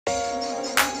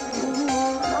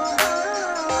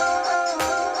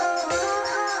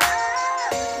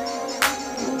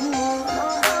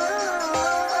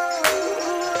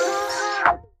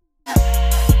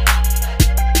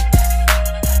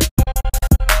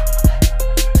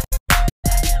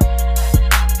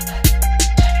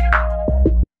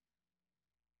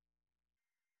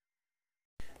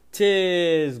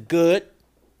Tis good,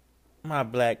 my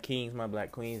black kings, my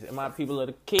black queens, and my people of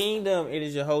the kingdom. It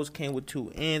is your host, King with two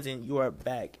N's, and you are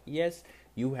back. Yes,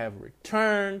 you have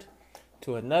returned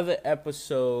to another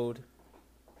episode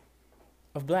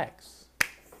of Blacks.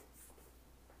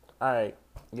 Alright,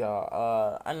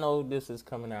 y'all. I know this is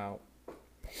coming out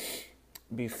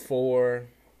before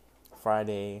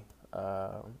Friday.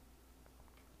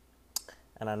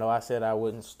 And I know I said I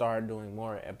wouldn't start doing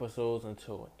more episodes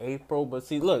until April. But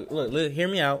see, look, hear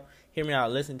me out. Hear me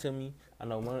out. Listen to me. I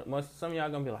know some of y'all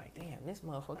going to be like, damn, this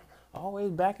motherfucker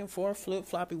always back and forth,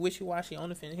 flip-floppy, wishy-washy on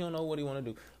the fence. He don't know what he want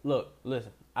to do. Look,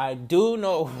 listen. I do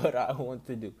know what I want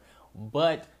to do.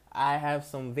 But I have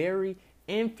some very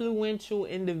influential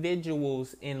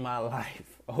individuals in my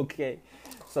life, okay?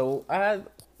 So I had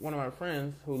one of my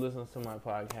friends who listens to my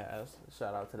podcast.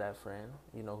 Shout out to that friend.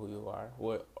 You know who you are.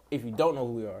 Well, if you don't know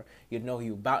who you are, you know who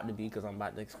you're about to be because I'm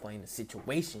about to explain the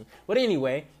situation. But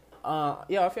anyway, if y'all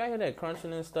hear that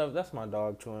crunching and stuff, that's my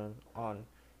dog chewing on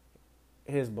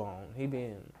his bone. He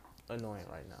being annoying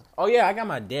right now. Oh, yeah, I got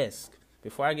my desk.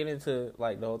 Before I get into,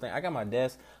 the whole thing, I got my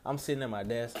desk. I'm sitting at my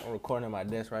desk. I'm recording at my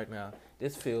desk right now.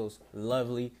 This feels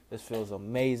lovely. This feels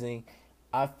amazing.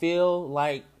 I feel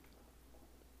like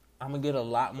I'm going to get a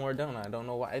lot more done. I don't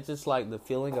know why. It's just like the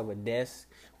feeling of a desk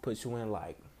puts you in,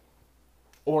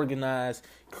 organized,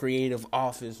 creative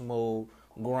office mode,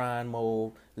 grind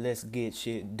mode, let's get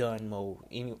shit done mode.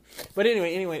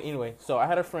 Anyway. So I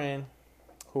had a friend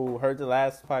who heard the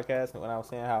last podcast when I was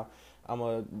saying how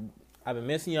I've been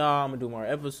missing y'all. I'm gonna do more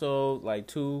episodes, like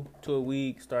two a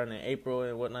week, starting in April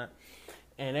and whatnot.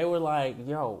 And they were like,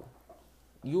 "Yo,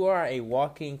 you are a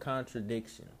walking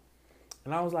contradiction."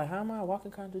 And I was like, "How am I a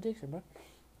walking contradiction, bro?"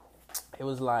 It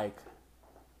was like,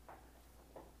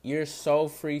 you're so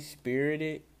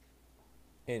free-spirited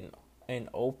and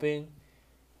open,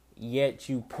 yet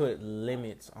you put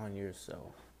limits on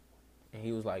yourself. And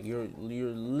he was like, you're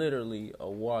literally a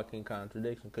walking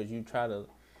contradiction because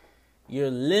you're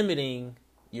limiting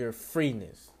your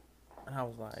freeness. And I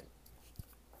was like,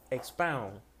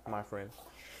 expound, my friend.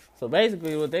 So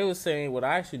basically what they were saying, what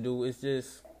I should do is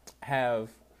just have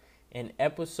an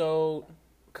episode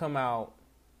come out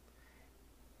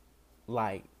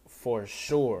for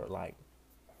sure,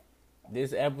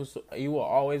 this episode, you will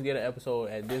always get an episode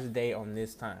at this day on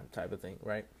this time type of thing,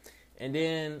 right? And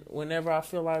then whenever I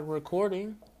feel like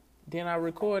recording, then I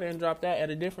record and drop that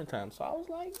at a different time. So I was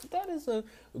like, that is a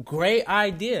great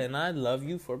idea, and I love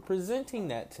you for presenting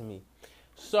that to me.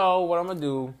 So what I'm going to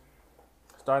do,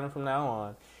 starting from now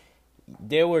on,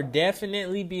 there will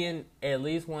definitely be at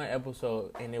least one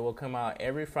episode, and it will come out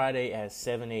every Friday at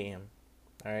 7 a.m.,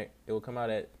 all right? It will come out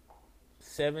at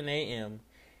 7 a.m.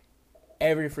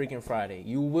 every freaking Friday.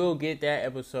 You will get that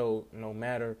episode no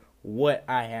matter what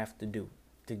I have to do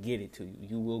to get it to you.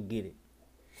 You will get it.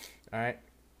 All right?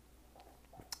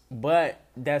 But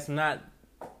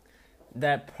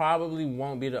that probably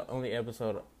won't be the only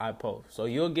episode I post. So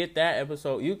you'll get that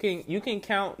episode. You can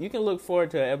look forward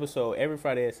to an episode every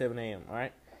Friday at 7 a.m., all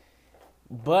right?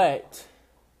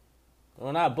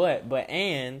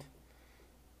 And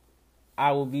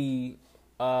I will be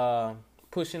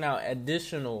pushing out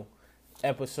additional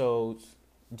episodes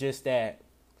just at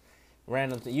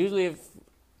random. Usually, if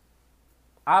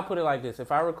I put it like this,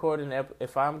 if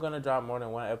I'm gonna drop more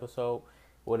than one episode,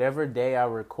 whatever day I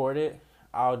record it,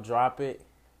 I'll drop it.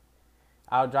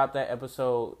 I'll drop that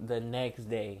episode the next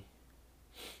day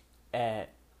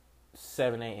at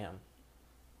 7 a.m.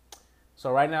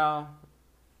 So right now,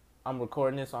 I'm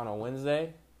recording this on a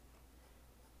Wednesday,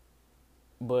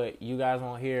 but you guys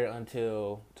won't hear it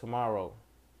until tomorrow,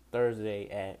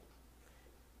 Thursday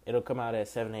it'll come out at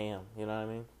 7 a.m., you know what I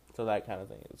mean? So that kind of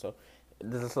thing. So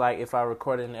this is like if I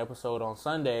recorded an episode on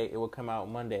Sunday, it will come out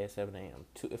Monday at 7 a.m.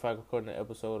 If I recorded an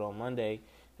episode on Monday,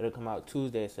 it'll come out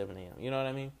Tuesday at 7 a.m. You know what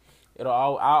I mean?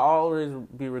 I'll always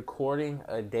be recording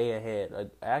a day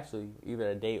ahead. Actually,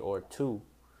 either a day or two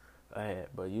ahead,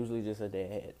 but usually just a day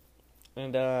ahead.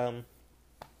 And,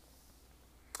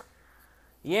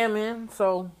 yeah, man,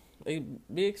 so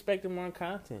be expecting more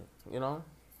content, you know?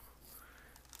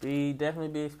 Definitely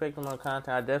be expecting more content.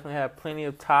 I definitely have plenty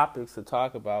of topics to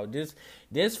talk about.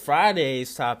 This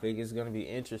Friday's topic is going to be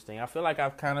interesting. I feel like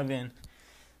I've kind of been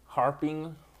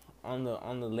harping on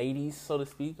the ladies, so to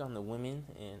speak, on the women.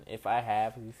 And if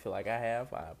you feel like I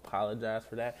have, I apologize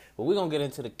for that. But we're going to get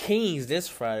into the kings this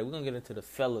Friday. We're going to get into the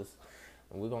fellas.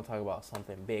 And we're going to talk about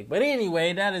something big. But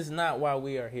anyway, that is not why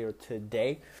we are here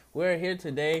today. We're here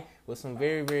today with some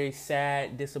very, very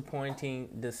sad, disappointing,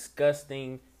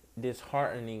 disgusting,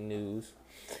 disheartening news.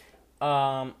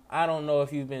 I don't know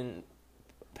if you've been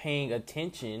paying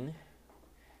attention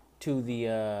to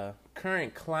the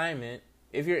current climate,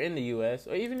 if you're in the U.S.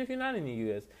 or even if you're not in the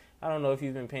U.S., I don't know if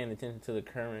you've been paying attention to the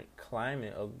current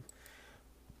climate of,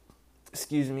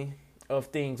 of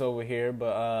things over here,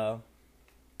 but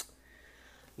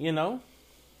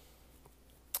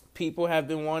people have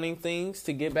been wanting things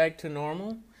to get back to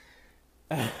normal,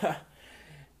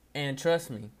 and trust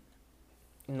me,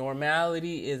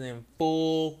 normality is in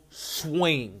full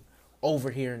swing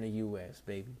over here in the U.S.,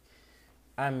 baby.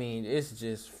 I mean, it's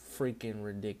just freaking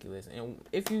ridiculous. And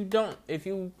if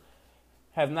you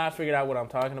have not figured out what I'm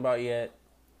talking about yet,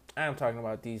 I'm talking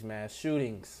about these mass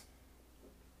shootings.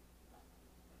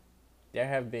 There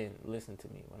have been, listen to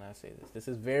me when I say this. This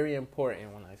is very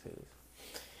important when I say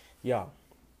this. Y'all,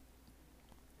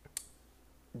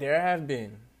 there have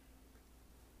been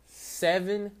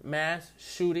 7 mass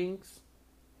shootings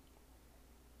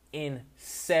in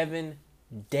 7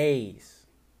 days.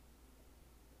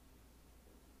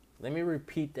 Let me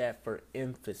repeat that for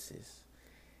emphasis.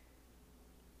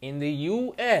 In the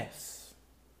U.S.,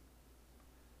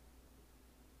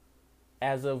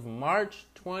 as of March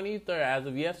 23rd, as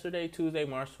of yesterday, Tuesday,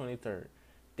 March 23rd,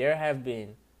 there have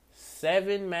been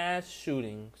 7 mass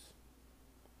shootings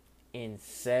in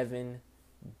 7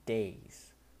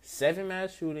 days. 7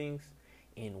 mass shootings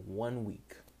in 1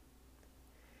 week.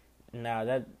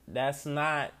 Now, that's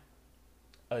not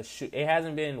it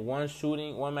hasn't been one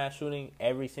mass shooting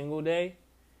every single day,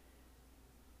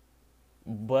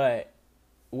 but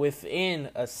within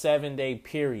a 7-day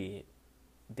period,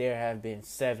 there have been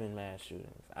 7 mass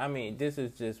shootings. I mean, this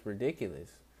is just ridiculous.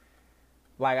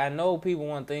 Like, I know people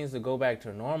want things to go back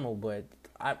to normal, but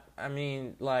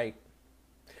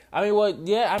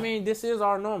this is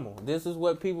our normal. This is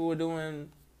what people were doing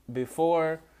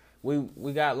before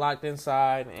we got locked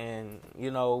inside, and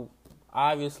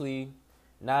obviously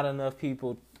not enough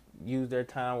people use their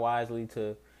time wisely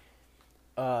to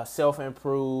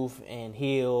self-improve and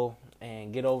heal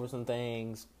and get over some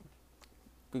things,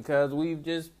 because we've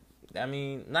just, I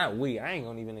ain't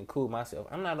gonna even include myself.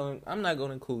 I'm not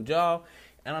gonna include y'all,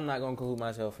 and I'm not gonna include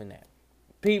myself in that.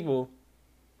 People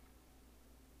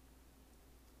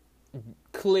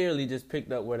clearly just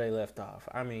picked up where they left off.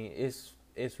 I mean, it's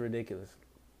ridiculous.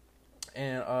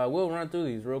 And we'll run through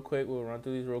these real quick.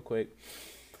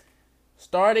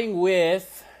 Starting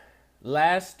with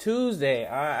last Tuesday.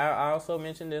 I also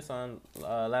mentioned this on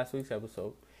last week's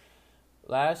episode.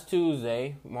 Last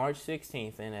Tuesday, March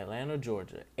 16th, in Atlanta,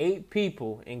 Georgia, 8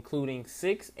 people, including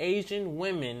 6 Asian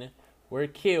women, were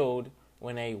killed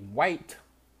when a white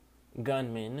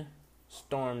gunman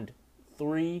stormed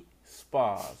 3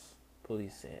 spas,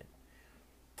 police said.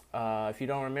 If you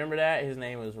don't remember that, his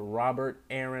name is Robert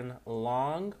Aaron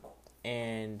Long,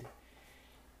 and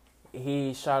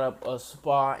he shot up a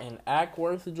spa in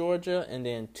Ackworth, Georgia, and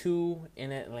then 2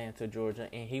 in Atlanta, Georgia,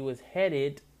 and he was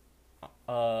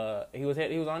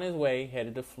on his way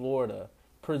headed to Florida,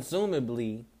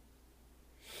 presumably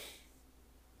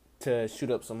to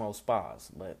shoot up some more spas,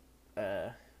 but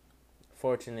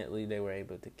fortunately they were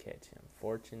able to catch him.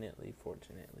 Fortunately.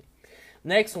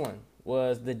 Next one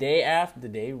was the day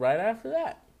right after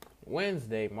that,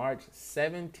 Wednesday, March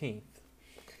 17th.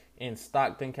 In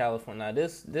Stockton, California. Now,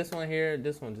 this one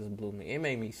just blew me. It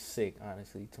made me sick,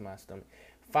 honestly, to my stomach.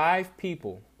 5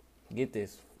 people, get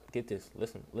this,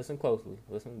 listen closely,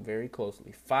 listen very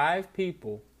closely. 5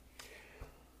 people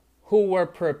who were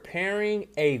preparing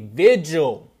a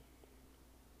vigil.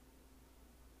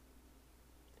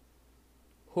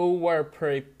 Y'all.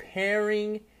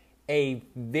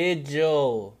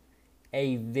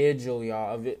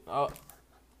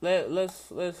 Let's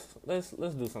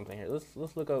do something here.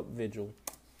 Let's look up vigil.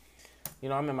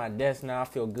 I'm at my desk now. I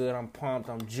feel good. I'm pumped.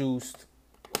 I'm juiced.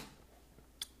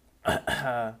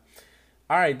 All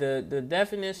right. The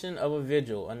definition of a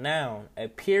vigil: a noun, a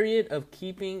period of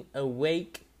keeping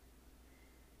awake.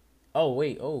 Oh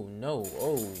wait. Oh no.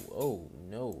 Oh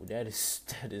no. That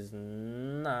is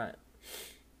not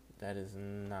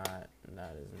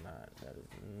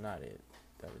it.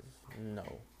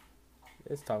 No.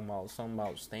 It's talking about something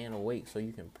about staying awake so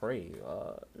you can pray.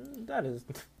 That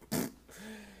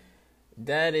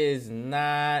is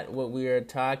not what we are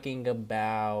talking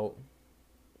about.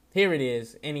 Here it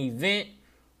is. An event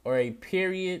or a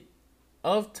period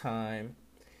of time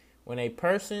when a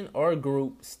person or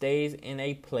group stays in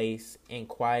a place and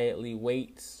quietly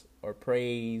waits or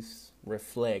prays,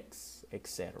 reflects,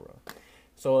 etc.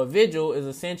 So a vigil is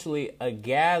essentially a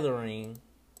gathering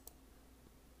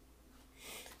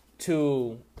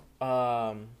to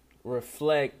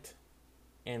reflect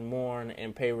and mourn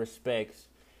and pay respects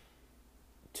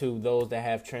to those that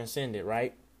have transcended,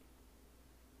 right?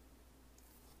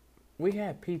 we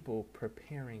had people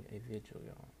preparing a vigil,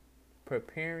 y'all.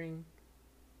 Preparing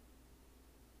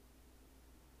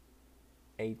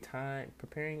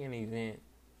preparing an event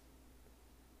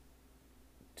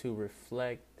to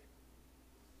reflect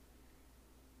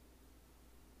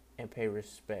and pay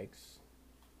respects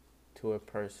to a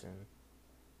person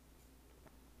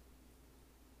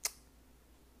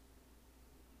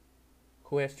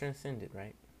who has transcended,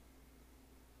 right?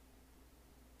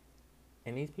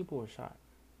 And these people were shot.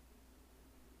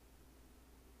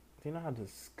 Do you know how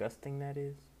disgusting that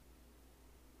is?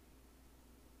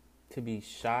 To be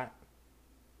shot,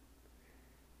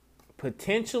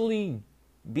 potentially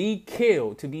be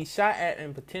killed, to be shot at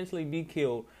and potentially be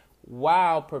killed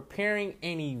while preparing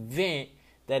an event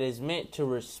that is meant to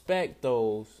respect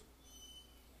those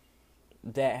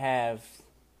that have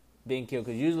been killed.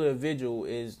 Because usually a vigil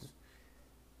is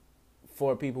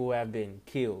for people who have been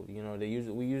killed. You know,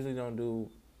 we usually don't do.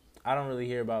 I don't really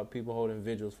hear about people holding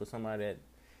vigils for somebody that,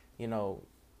 you know,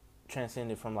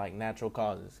 transcended from like natural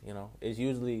causes. You know, it's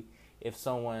usually if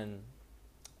someone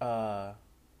you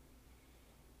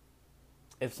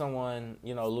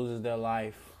know loses their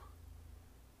life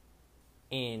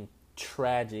in a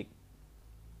tragic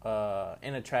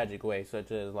way,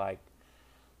 such as like,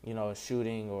 you know, a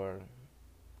shooting or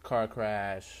car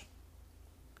crash,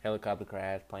 helicopter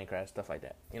crash, plane crash, stuff like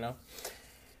that, you know.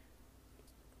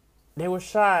 They were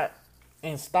shot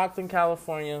in Stockton,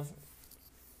 California,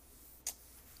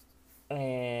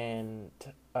 and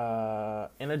in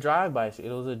a drive-by.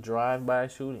 It was a drive-by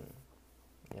shooting,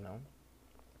 you know.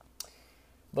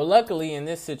 But luckily, in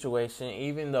this situation,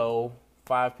 even though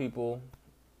 5 people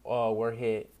were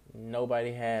hit,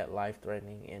 nobody had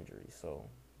life-threatening injuries. So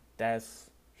that's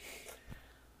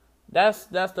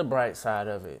the bright side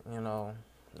of it, you know.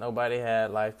 Nobody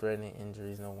had life-threatening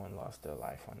injuries. No one lost their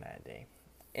life on that day.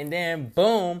 And then,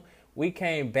 boom, we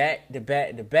came back to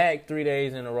back 3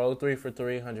 days in a row, 3 for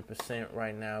 3, 100%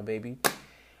 right now, baby.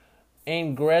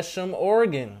 In Gresham,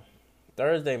 Oregon.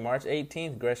 Thursday, March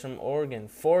 18th, Gresham, Oregon.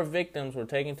 4 victims were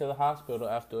taken to the hospital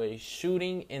after a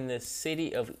shooting in the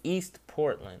city of East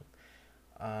Portland.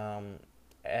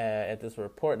 At this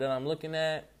report that I'm looking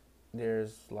at,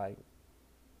 there's like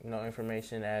no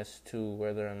information as to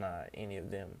whether or not any of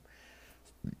them,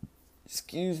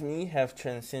 have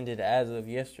transcended as of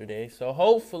yesterday. So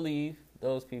hopefully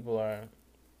those people are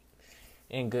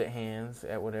in good hands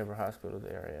at whatever hospital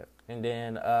they're at. And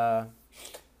then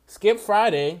skip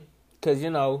Friday, because,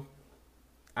 you know,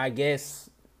 I guess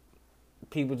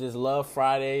people just love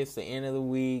Friday. It's the end of the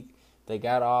week. They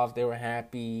got off. They were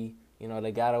happy. You know,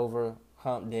 they got over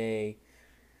hump day.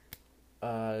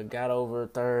 Got over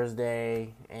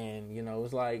Thursday. And, you know, it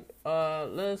was like,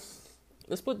 let's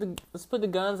put the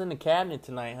guns in the cabinet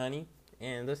tonight, honey.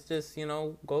 And let's just, you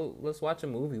know, let's watch a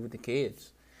movie with the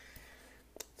kids.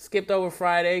 Skipped over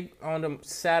Friday on the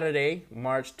Saturday,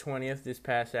 March 20th, this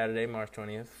past Saturday, March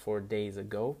 20th, 4 days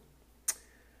ago.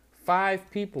 5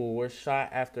 people were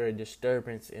shot after a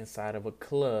disturbance inside of a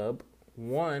club.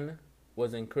 1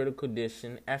 was in critical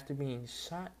condition after being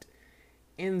shot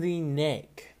in the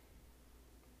neck.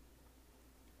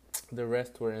 The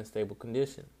rest were in stable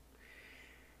condition.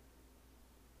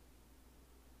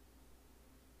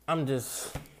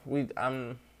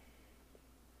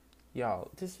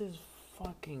 Y'all, this is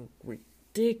fucking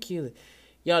ridiculous.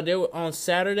 Y'all, there were on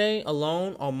Saturday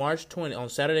alone, on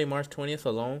Saturday, March 20th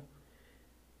alone,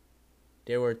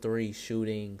 there were 3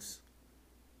 shootings.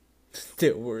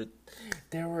 There were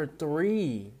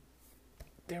 3.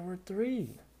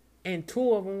 And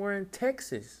 2 of them were in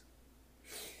Texas.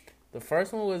 The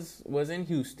first one was in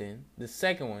Houston. The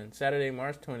second one, Saturday,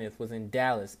 March 20th, was in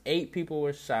Dallas. 8 people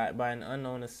were shot by an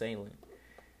unknown assailant.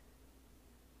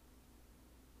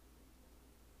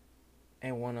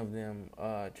 And 1 of them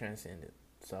transcended.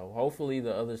 So hopefully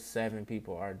the other 7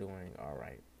 people are doing all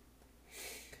right.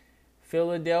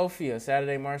 Philadelphia,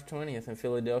 Saturday, March 20th in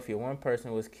Philadelphia. 1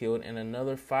 person was killed and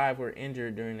another 5 were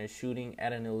injured during a shooting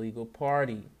at an illegal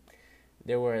party.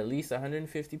 There were at least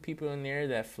 150 people in there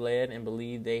that fled and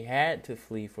believed they had to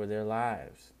flee for their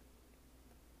lives.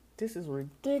 This is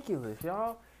ridiculous,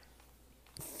 y'all.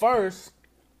 First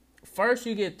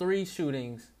you get 3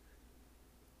 shootings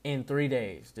in 3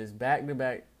 days. Just back to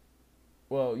back.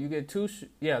 Well, you get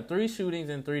 3 shootings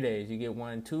in 3 days. You get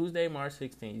one Tuesday, March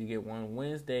 16th. You get one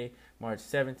Wednesday, March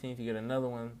 17th. You get another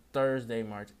one Thursday,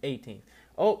 March 18th.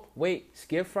 Oh, wait,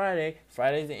 skip Friday.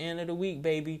 Friday's the end of the week,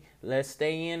 baby. Let's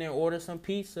stay in and order some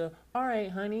pizza. All right,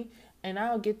 honey. And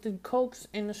I'll get the Cokes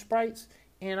and the Sprites,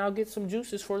 and I'll get some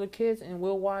juices for the kids, and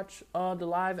we'll watch the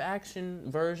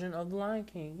live-action version of The Lion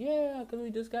King. Yeah, because we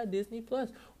just got Disney Plus.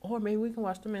 Or maybe we can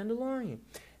watch The Mandalorian.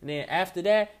 And then after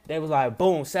that, they was like,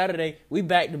 boom, Saturday, we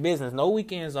back to business. No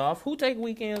weekends off. Who take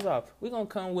weekends off? We gonna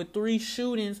come with 3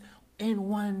 shootings in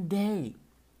one day.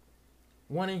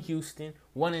 One in Houston,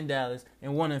 one in Dallas,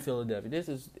 and one in Philadelphia. This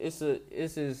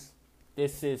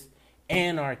is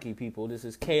anarchy, people. This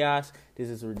is chaos. This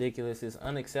is ridiculous. It's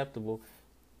unacceptable.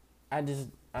 I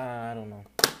don't know.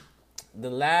 The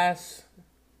last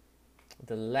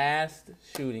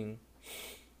shooting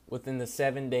within the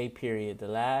 7-day period, the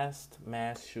last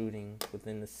mass shooting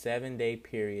within the 7-day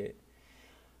period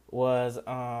was,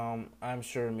 I'm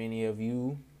sure many of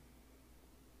you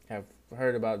have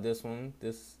heard about this one.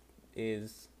 This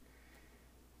is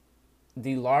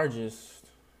the largest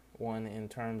one in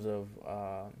terms of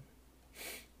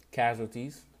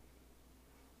casualties.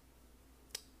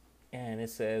 And it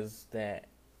says that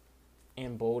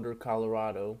in Boulder,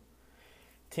 Colorado,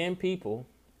 10 people,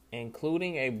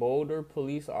 including a Boulder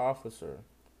police officer,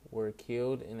 were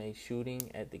killed in a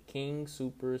shooting at the King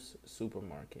Soopers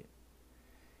supermarket.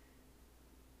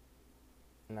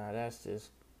 Now that's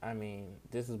just,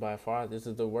 this is by far, this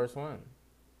is the worst one.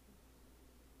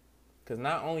 Because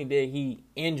not only did he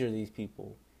injure these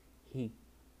people, he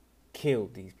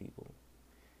killed these people.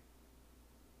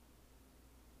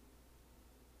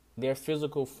 Their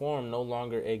physical form no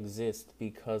longer exists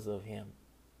because of him.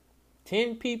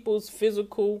 10 people's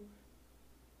physical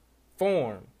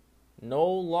form no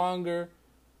longer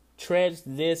treads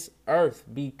this earth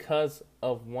because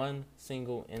of one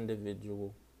single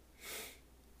individual.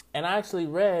 And I actually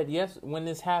read, when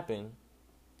this happened,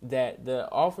 that the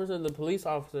police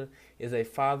officer, is a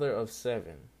father of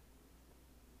 7.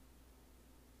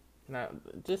 Now,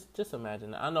 just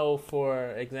imagine. I know,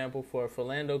 for example, for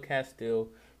Philando Castile,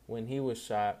 when he was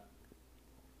shot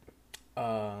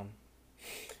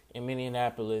in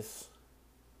Minneapolis,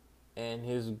 and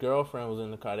his girlfriend was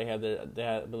in the car.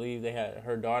 I believe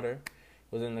her daughter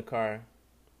was in the car.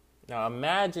 Now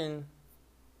imagine.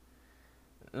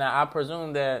 Now I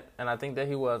presume that, and I think that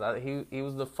he was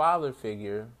the father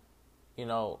figure,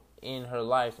 in her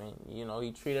life, and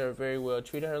he treated her very well,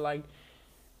 treated her like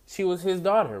she was his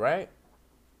daughter, right?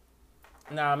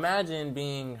 Now imagine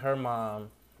being her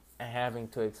mom and having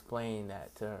to explain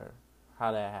that to her,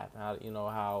 how that happened,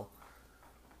 how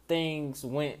things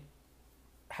went,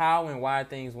 how and why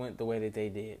things went the way that they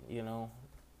did,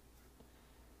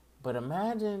 But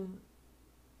imagine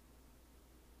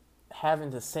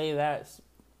having to say that,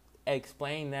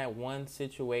 explain that one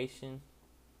situation.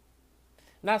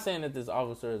 Not saying that this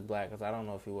officer is black, because I don't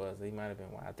know if he was. He might have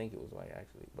been white. I think he was white,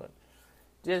 actually. But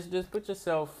just put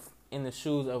yourself in the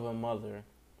shoes of a mother.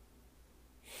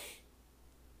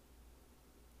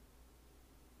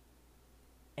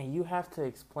 And you have to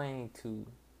explain to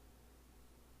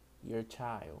your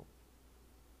child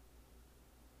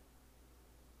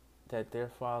that their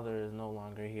father is no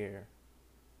longer here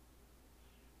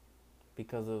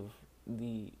because of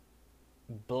the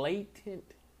blatant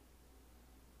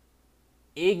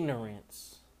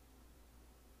ignorance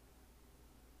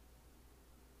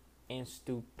and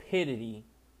stupidity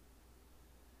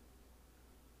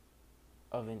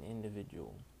of an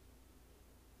individual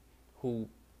who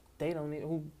they don't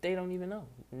even know,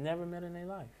 never met in their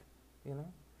life,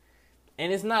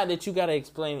 And it's not that you gotta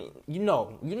explain. You're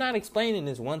not explaining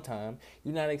this one time.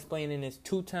 You're not explaining this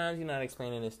 2 times. You're not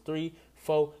explaining this 3,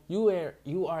 4.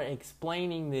 You are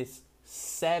explaining this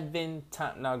 7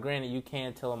 times. Now, granted, you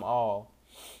can't tell them all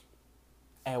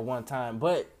at one time,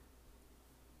 but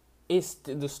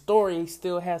the story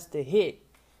still has to hit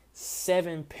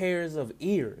 7 pairs of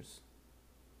ears.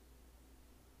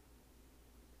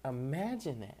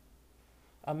 Imagine that.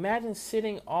 Imagine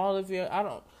sitting all of your. I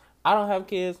don't have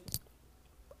kids.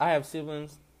 I have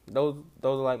siblings. Those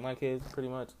are like my kids, pretty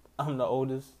much. I'm the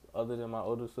oldest, other than my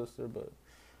older sister. But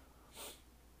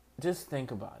just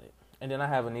think about it. And then I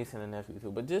have a niece and a nephew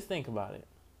too. But just think about it.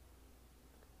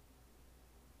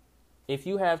 If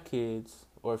you have kids,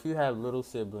 or if you have little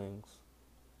siblings,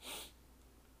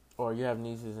 or you have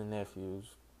nieces and nephews,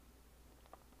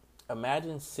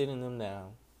 imagine sitting them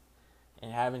down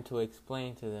and having to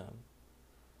explain to them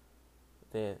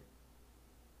that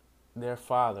their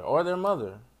father or their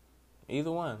mother,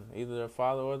 either their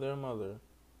father or their mother,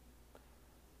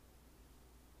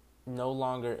 no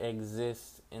longer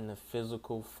exists in the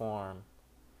physical form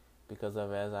because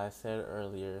of, as I said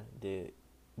earlier, the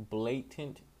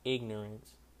blatant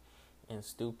ignorance and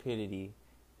stupidity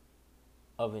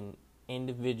of an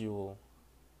individual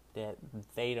that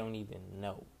they don't even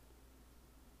know.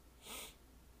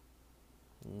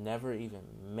 Never even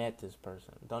met this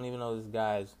person. Don't even know this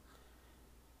guy's.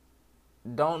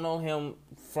 Don't know him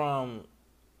from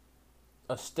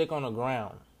a stick on the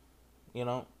ground.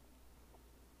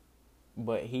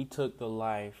 but he took the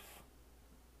life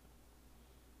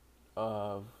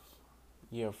of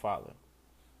your father.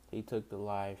 He took the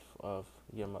life of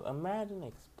your mother. Imagine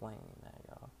explaining that,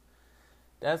 y'all.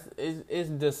 It's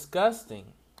disgusting.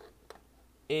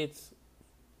 It's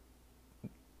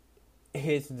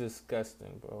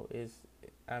disgusting, bro.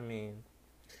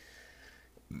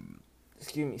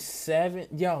 Excuse me, 7.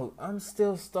 Yo, I'm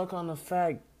still stuck on the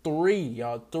fact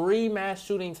 3 mass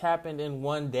shootings happened in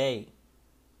one day.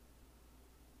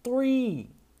 3.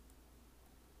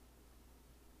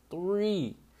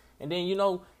 And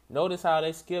then, notice how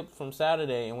they skipped from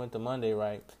Saturday and went to Monday,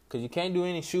 right? Because you can't do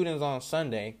any shootings on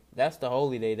Sunday. That's the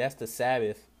holy day. That's the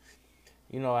Sabbath.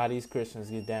 You know how these Christians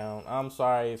get down. I'm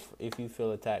sorry if you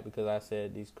feel attacked because I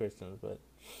said these Christians, but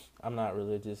I'm not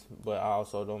religious, but I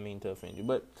also don't mean to offend you.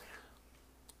 But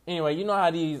anyway, you know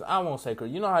how these, I won't say,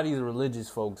 you know how these religious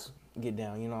folks get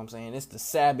down, you know what I'm saying? It's the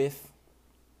Sabbath.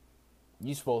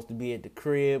 You supposed to be at the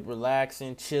crib,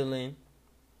 relaxing, chilling.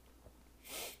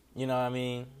 You know what I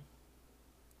mean?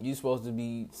 You supposed to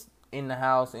be in the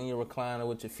house in your recliner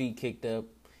with your feet kicked up.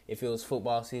 If it was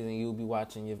football season, you'll be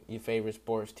watching your favorite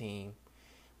sports team.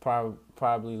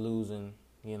 Probably losing,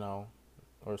 or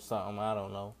something. I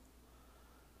don't know.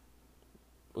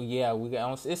 Yeah,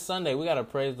 it's Sunday. We gotta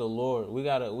praise the Lord. We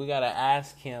gotta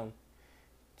ask Him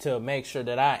to make sure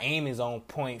that our aim is on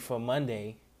point for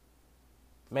Monday.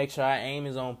 Make sure our aim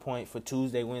is on point for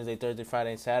Tuesday, Wednesday, Thursday,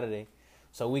 Friday, and Saturday,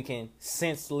 so we can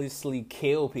senselessly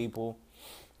kill people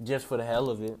just for the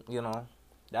hell of it.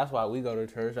 That's why we go to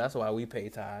church. That's why we pay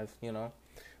tithes.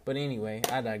 But anyway,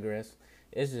 I digress.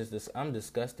 It's just this. I'm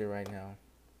disgusted right now.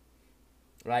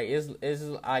 Like it's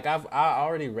like I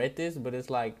already read this, but it's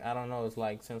like I don't know. It's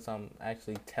like since I'm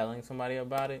actually telling somebody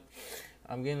about it,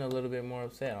 I'm getting a little bit more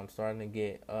upset. I'm starting to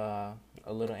get a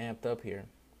little amped up here.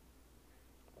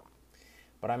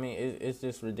 But I mean, it's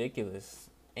just ridiculous.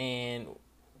 And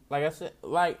like I said,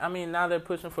 now they're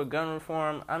pushing for gun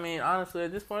reform. I mean, honestly,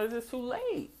 at this point, it's just too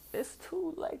late. It's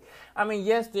too late. I mean,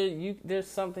 yes, there's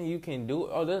something you can do.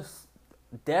 Oh, there's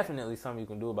definitely something you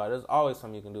can do about it. There's always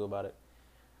something you can do about it.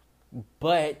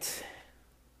 But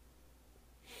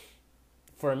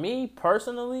for me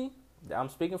personally, I'm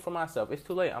speaking for myself. It's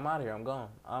too late. I'm out of here. I'm gone.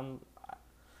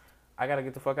 I gotta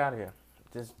get the fuck out of here.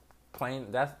 Just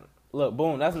plain.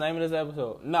 Boom. That's the name of this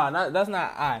episode. That's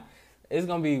not. It's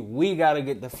gonna be we gotta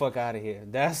get the fuck out of here.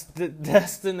 That's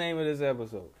the name of this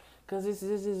episode. Cause this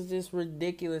is just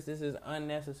ridiculous. This is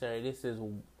unnecessary. This is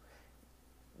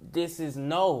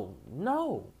no.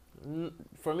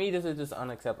 For me, this is just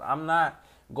unacceptable. I'm not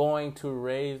going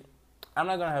to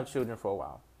have children for a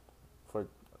while, for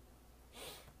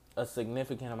a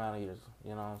significant amount of years.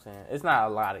 You know what I'm saying? It's not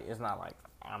a lot. It's not like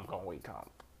I'm gonna wait till I'm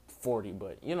 40,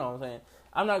 but you know what I'm saying.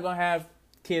 I'm not gonna have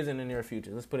kids in the near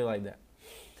future. Let's put it like that.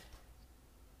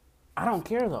 I don't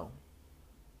care though.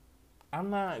 I'm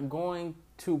not going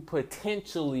to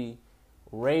potentially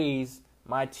raise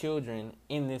my children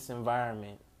in this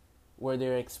environment where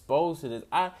they're exposed to this.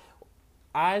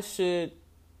 I should,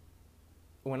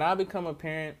 when I become a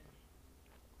parent,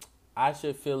 I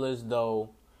should feel as though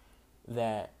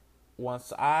that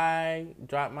once I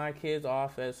drop my kids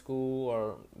off at school,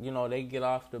 or they get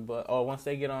off the bus, or once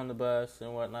they get on the bus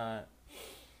and whatnot,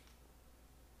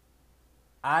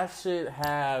 I should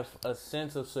have a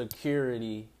sense of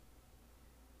security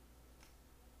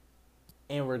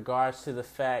in regards to the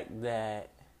fact that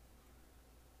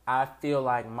I feel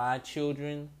like my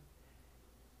children,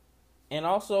 and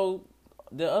also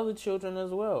the other children as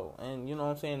well, and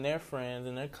their friends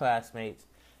and their classmates,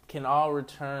 can all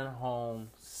return home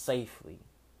safely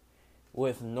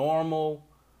with normal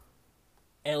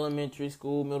elementary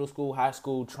school, middle school, high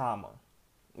school trauma.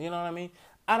 You know what I mean?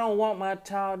 I don't want my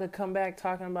child to come back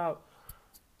talking about.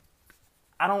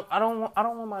 I don't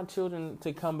want my children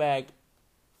to come back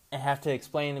and have to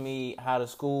explain to me how the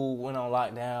school went on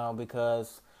lockdown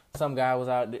because some guy was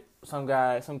out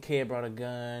there, some kid brought a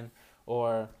gun,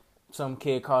 or some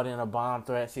kid called in a bomb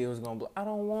threat, see he was going to blow. I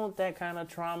don't want that kind of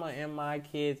trauma in my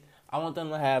kids. I want them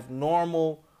to have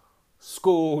normal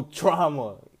school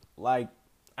trauma, like,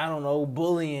 I don't know,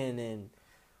 bullying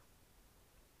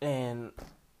and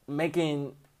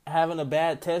having a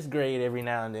bad test grade every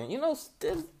now and then.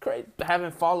 Still crazy,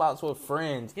 having fallouts with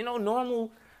friends.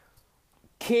 Normal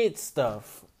kid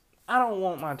stuff. I don't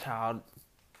want my child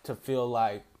to feel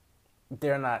like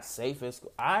they're not safe at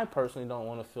school. I personally don't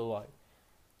want to feel like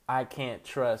I can't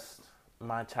trust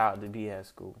my child to be at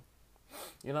school.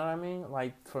 You know what I mean?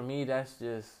 Like, for me, that's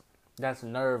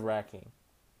nerve-wracking.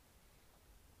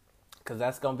 Because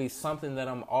that's going to be something that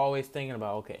I'm always thinking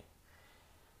about. Okay,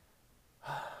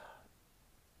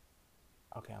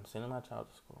 I'm sending my child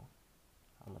to school.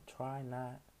 I'm gonna try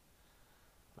not.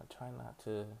 I'm gonna try not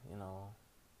to,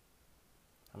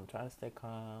 I'm gonna try to stay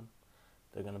calm.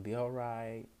 They're gonna be all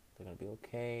right. They're gonna be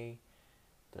okay.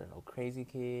 There are no crazy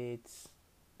kids.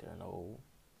 There are no.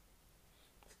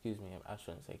 Excuse me, I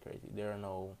shouldn't say crazy. There are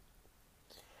no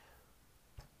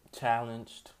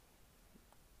challenged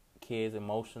kids,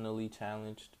 emotionally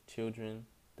challenged children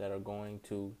that are going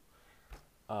to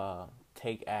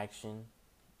take action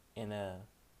in the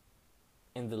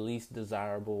least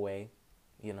desirable way.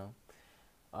 You know,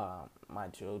 my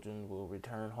children will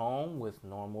return home with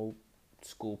normal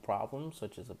school problems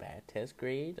such as a bad test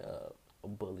grade, a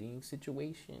bullying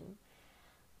situation.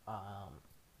 I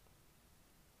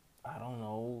don't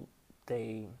know.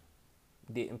 They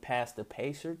didn't pass the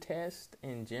pacer test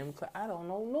in gym class. I don't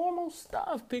know. Normal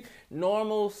stuff.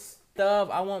 Normal stuff.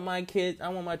 I want my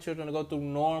children to go through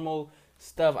normal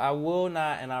stuff. I will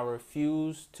not and I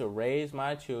refuse to raise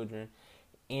my children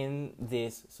in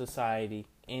this society,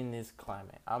 in this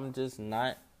climate. I'm just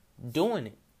not doing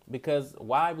it. Because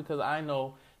why? Because I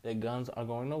know that guns are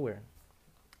going nowhere.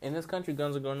 In this country,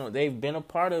 guns are going nowhere. They've been a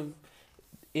part of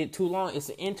it too long. It's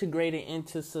integrated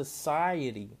into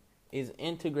society. It's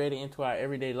integrated into our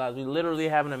everyday lives. We literally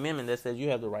have an amendment that says you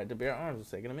have the right to bear arms, the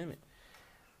Second Amendment.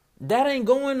 That ain't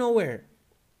going nowhere.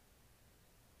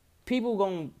 People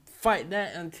gonna fight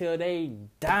that until they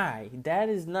die. That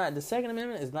is not, the Second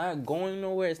Amendment is not going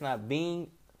nowhere. It's not gonna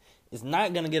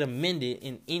get amended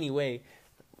in any way.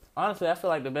 Honestly, I feel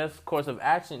like the best course of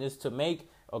action is to make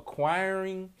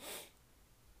acquiring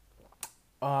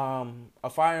a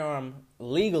firearm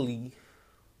legally.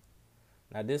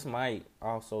 Now, this might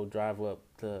also drive up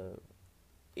the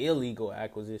illegal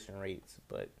acquisition rates,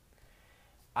 but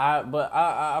I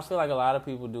feel like a lot of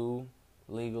people do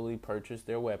legally purchase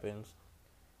their weapons.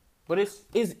 But it's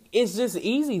just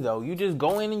easy though. You just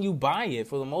go in and you buy it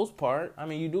for the most part. I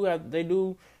mean, they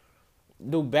do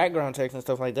background checks and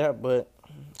stuff like that, but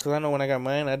because I know when I got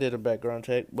mine, I did a background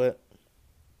check,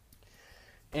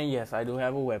 and yes, I do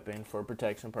have a weapon for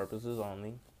protection purposes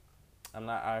only. I'm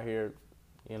not out here,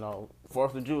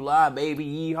 4th of July, baby,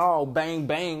 yeehaw, bang,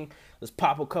 bang, let's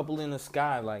pop a couple in the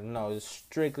sky. Like, no, it's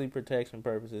strictly protection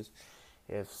purposes.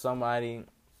 If somebody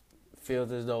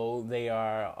feels as though they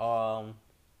are,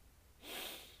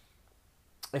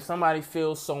 if somebody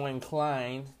feels so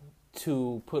inclined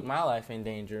to put my life in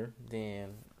danger,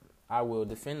 then I will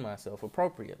defend myself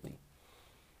appropriately.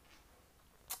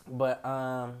 But,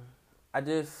 I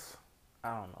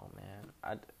don't know, man.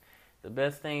 The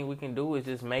best thing we can do is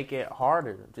just make it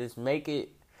harder. Just make it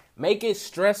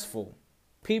stressful.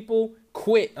 People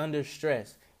quit under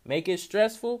stress. Make it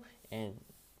stressful, and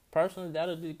personally,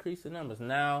 that'll decrease the numbers.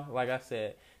 Now, like I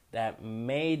said, that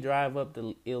may drive up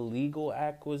the illegal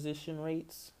acquisition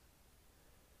rates.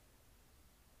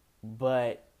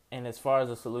 And as far as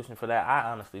a solution for that,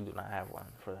 I honestly do not have one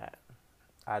for that.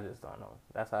 I just don't know.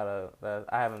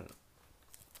 I haven't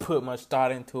put much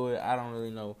thought into it. I don't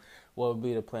really know what would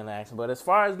be the plan of action. But as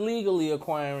far as legally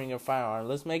acquiring a firearm,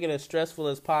 let's make it as stressful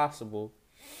as possible,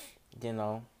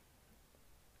 so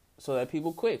that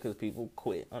people quit, because people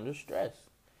quit under stress.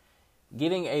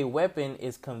 Getting a weapon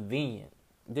is convenient.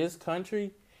 This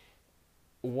country,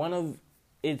 one of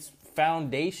its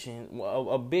foundation,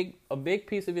 a big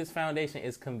piece of its foundation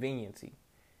is conveniency.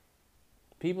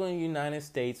 People in the United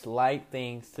States like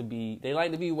to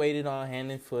be weighted on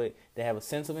hand and foot. They have a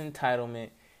sense of entitlement.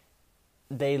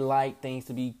 They like things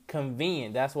to be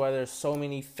convenient. That's why there's so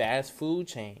many fast food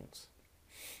chains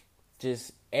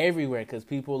just everywhere, because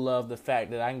people love the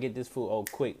fact that I can get this food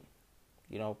quick.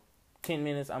 10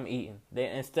 minutes, I'm eating.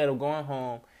 Instead of going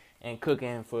home and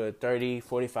cooking for 30,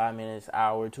 45 minutes,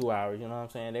 hour, 2 hours, you know what I'm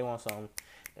saying? They want something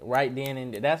right then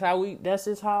and there. That's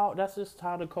just how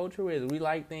the culture is. We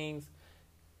like things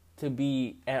to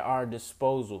be at our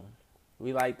disposal.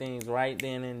 We like things right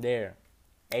then and there,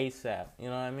 ASAP. You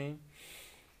know what I mean?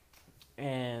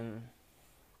 And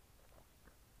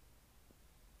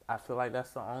I feel like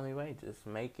that's the only way. Just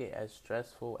make it as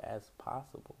stressful as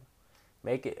possible.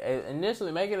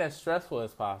 Initially make it as stressful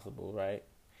as possible, right?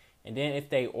 And then if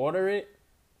they order it,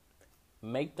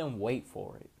 make them wait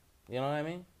for it. You know what I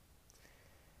mean?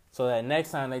 So that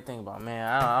next time they think about, man,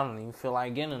 I don't even feel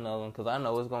like getting another one, because I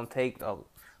know it's going to take a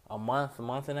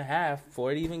month and a half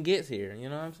before it even gets here. You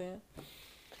know what I'm saying?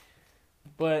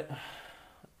 But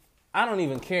I don't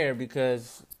even care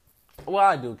because, well,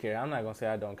 I do care. I'm not going to say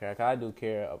I don't care, because I do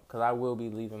care, because I will be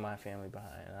leaving my family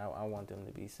behind. I want them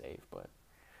to be safe. But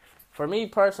for me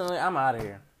personally, I'm out of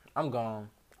here. I'm gone.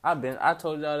 I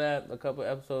told y'all that a couple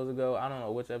episodes ago. I don't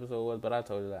know which episode it was, but I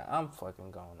told you that. I'm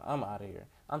fucking gone. I'm out of here.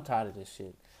 I'm tired of this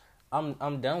shit.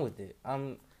 I'm done with it.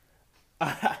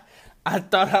 I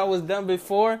thought I was done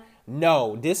before.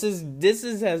 No, this has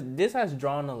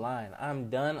drawn the line. I'm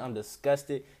done. I'm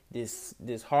disgusted.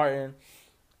 Disheartened.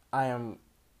 I am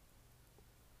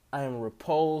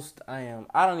repulsed. I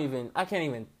can't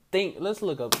even think. Let's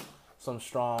look up some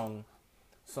strong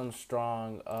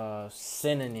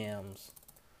synonyms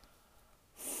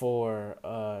for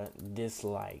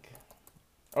dislike.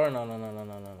 Or no.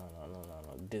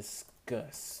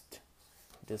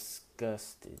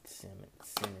 Disgusted synonym.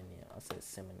 I said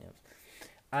synonyms.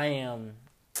 I am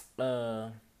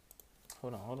hold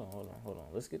on.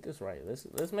 Let's get this right.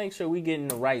 Let's make sure we getting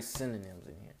the right synonyms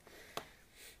in here.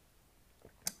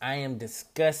 I am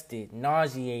disgusted,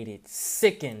 nauseated,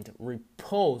 sickened,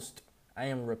 repulsed. I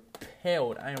am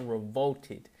repelled. I am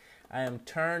revolted. I am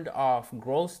turned off,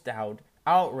 grossed out,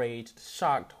 outraged,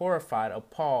 shocked, horrified,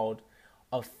 appalled,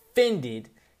 offended,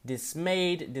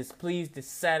 dismayed, displeased,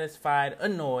 dissatisfied,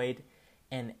 annoyed,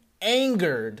 and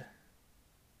angered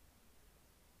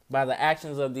by the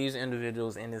actions of these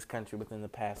individuals in this country within the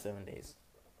past 7 days.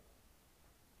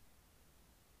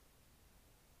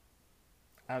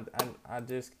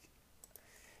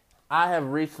 I have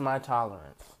reached my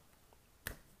tolerance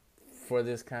for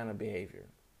this kind of behavior.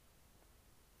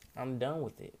 I'm done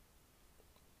with it.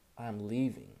 I'm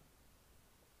leaving.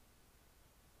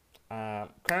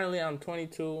 Currently, I'm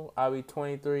 22. I'll be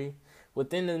 23.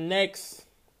 Within the next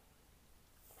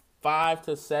 5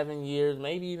 to 7 years,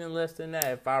 maybe even less than that,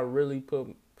 if I really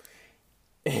put,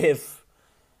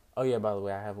 oh yeah, by the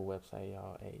way, I have a website,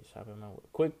 y'all. Hey,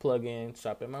 quick plug-in.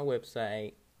 Shop at my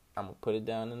website. I'm gonna put it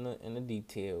down in the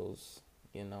details.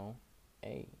 You know,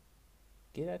 hey,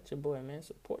 get at your boy, man.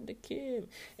 Support the kid.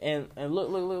 And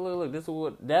look.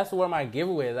 That's where my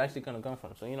giveaway is actually gonna come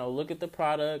from. So look at the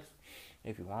products.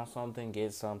 If you want something,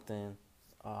 get something.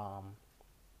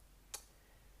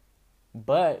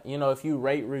 But if you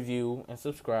rate, review, and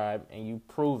subscribe, and you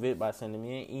prove it by sending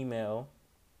me an email.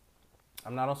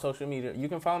 I'm not on social media. You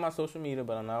can follow my social media,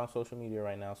 but I'm not on social media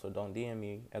right now, so don't DM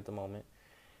me at the moment.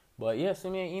 But yeah,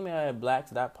 send me an email at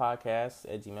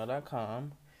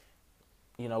blacks.podcast@gmail.com.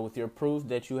 With your proof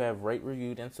that you have rate,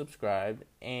 reviewed, and subscribed,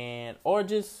 or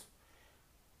just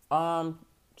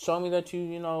show me that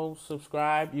you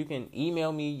subscribe. You can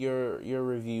email me your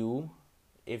review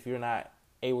if you're not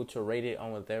able to rate it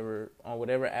on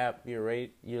whatever app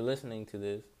you're listening to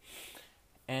this,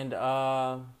 and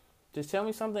just tell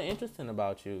me something interesting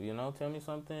about you. Tell me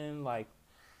something like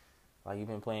you've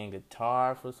been playing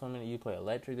guitar for so many. You play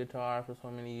electric guitar for so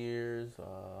many years.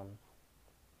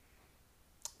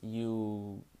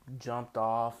 You jumped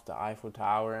off the Eiffel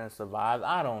Tower and survived.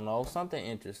 I don't know, something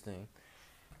interesting.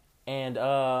 And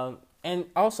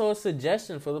also a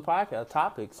suggestion for the podcast, a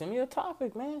topic. Send me a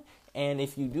topic, man. And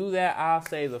if you do that, I'll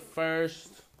say the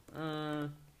first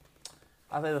 10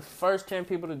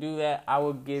 people to do that, I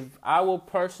will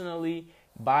personally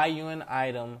buy you an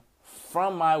item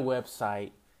from my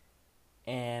website,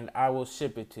 and I will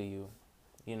ship it to you.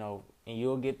 And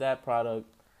you'll get that product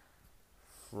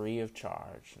free of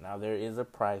charge. Now there is a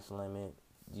price limit.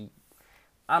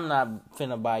 I'm not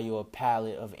finna buy you a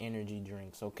pallet of energy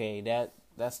drinks, okay? That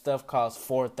stuff costs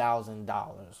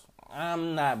 $4,000.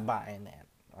 I'm not buying that,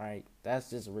 all right? That's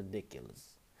just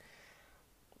ridiculous.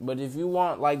 But if you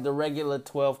want like the regular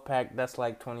 12-pack, that's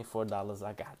like $24.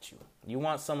 I got you. You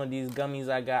want some of these gummies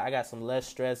I got some less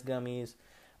stress gummies.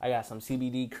 I got some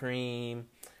CBD cream.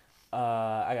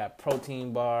 I got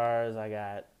protein bars. I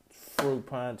got fruit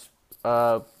punch.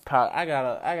 I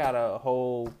got a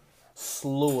whole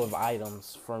slew of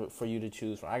items for you to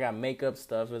choose from. I got makeup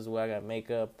stuff as well. I got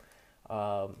makeup,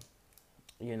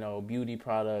 beauty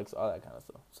products, all that kind of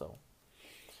stuff. So,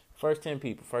 first 10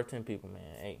 people,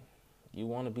 man. Hey, you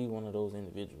want to be one of those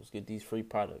individuals. Get these free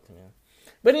products, man.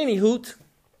 But anywho,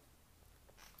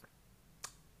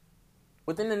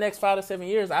 within the next 5 to 7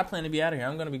 years, I plan to be out of here.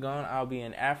 I'm going to be gone. I'll be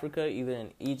in Africa, either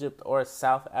in Egypt or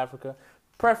South Africa.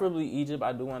 Preferably Egypt.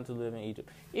 I do want to live in Egypt.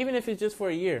 Even if it's just for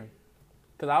a year.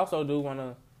 Because I also do want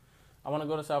to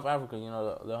go to South Africa,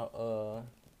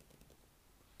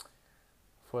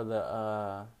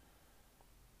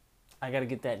 I got to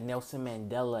get that Nelson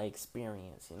Mandela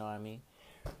experience, you know what I mean?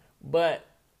 But,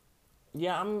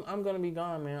 yeah, I'm going to be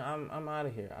gone, man. I'm out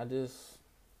of here.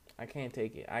 I can't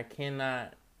take it. I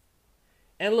cannot.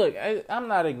 And look, I'm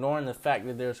not ignoring the fact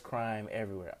that there's crime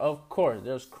everywhere. Of course,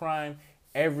 there's crime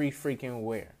every freaking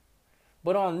where.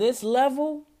 But on this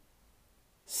level,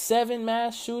 7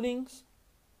 mass shootings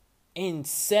in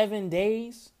 7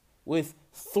 days with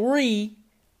 3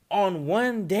 on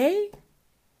one day?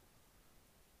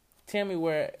 Tell me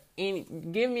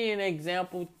give me an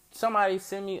example. Somebody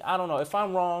send me, I don't know. If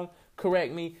I'm wrong,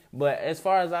 correct me. But as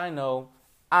far as I know,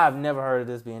 I've never heard of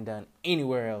this being done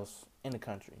anywhere else in the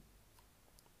country.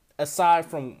 Aside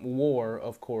from war,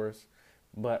 of course,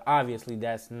 but obviously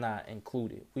that's not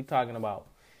included. We're talking about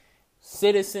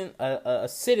a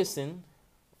citizen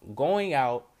going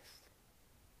out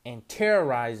and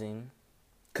terrorizing,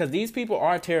 because these people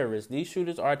are terrorists. These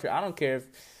shooters are I don't care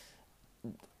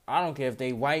if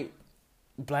they white,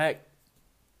 black,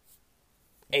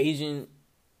 Asian,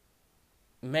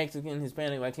 Mexican,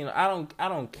 Hispanic, Latino. I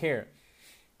don't care.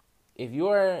 If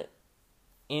you're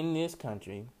in this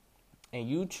country and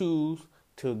you choose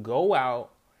to go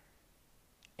out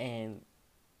and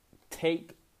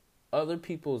take other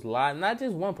people's lives, not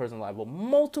just one person's life, but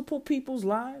multiple people's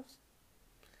lives,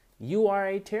 you are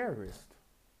a terrorist.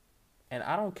 And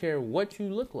I don't care what you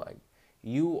look like.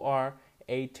 You are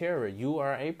a terrorist. You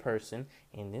are a person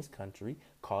in this country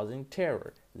causing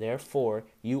terror. Therefore,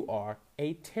 you are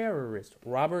a terrorist.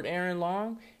 Robert Aaron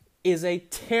Long is a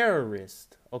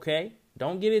terrorist, okay?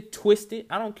 Don't get it twisted.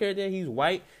 I don't care that he's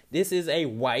white. This is a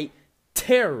white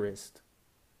terrorist.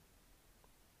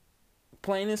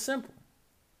 Plain and simple.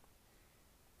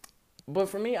 But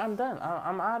for me, I'm done.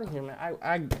 I'm out of here,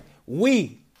 man.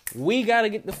 We gotta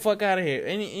get the fuck out of here.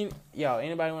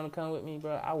 Anybody want to come with me,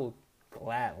 bro? I will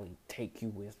gladly take you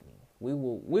with me. We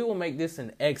will make this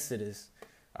an exodus.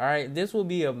 All right, this will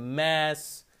be a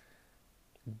mass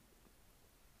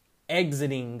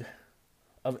exiting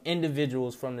of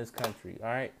individuals from this country. All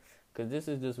right, because this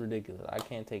is just ridiculous. I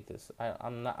can't take this.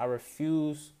 I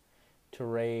refuse to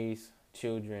raise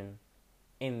children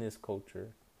in this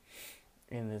culture,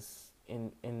 in the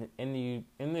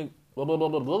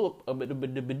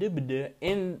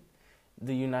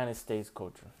United States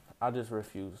culture. I just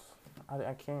refuse.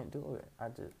 I can't do it. I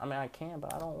can,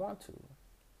 but I don't want to.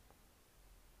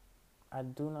 I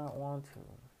do not want to.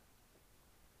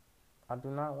 I do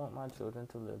not want my children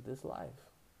to live this life.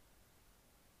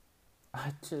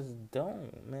 I just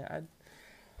don't, man.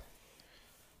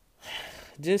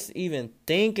 Just even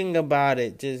thinking about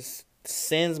it just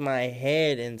sends my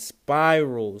head in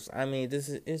spirals. I mean,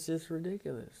 it's just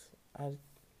ridiculous.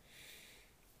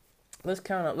 Let's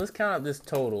count up this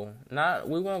total.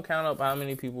 We won't count up how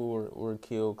many people were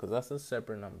killed, because that's a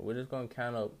separate number. We're just gonna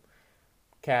count up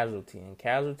casualty, and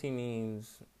casualty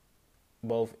means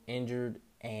both injured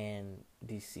and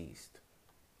deceased.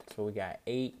 So we got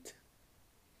 8.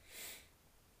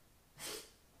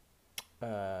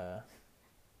 Oh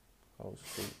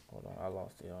shoot! Hold on, I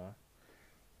lost it, y'all.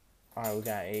 All right, we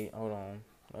got 8. Hold on,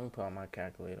 let me pull out my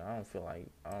calculator. I don't feel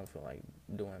like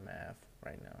doing math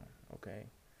right now. Okay,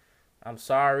 I'm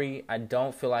sorry. I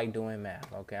don't feel like doing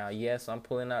math. Okay, yes, I'm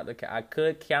pulling out I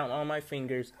could count on my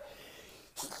fingers.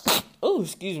 Oh,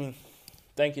 excuse me.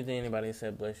 Thank you to anybody that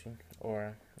said bless you,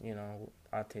 or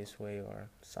ate sway, or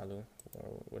salut, or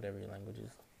whatever your language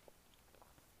is.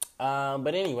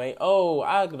 But anyway,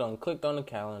 I clicked on the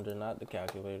calendar, not the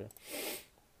calculator.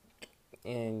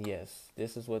 And yes,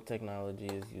 this is what technology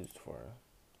is used for.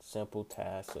 Simple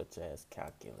tasks such as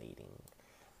calculating.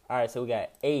 Alright, so we got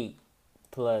 8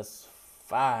 plus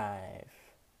 5.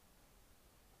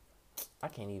 I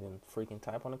can't even freaking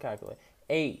type on the calculator.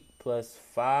 8 plus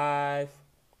 5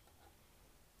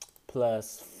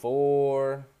 plus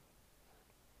 4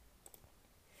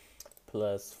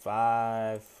 plus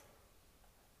 5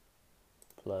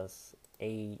 plus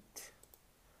 8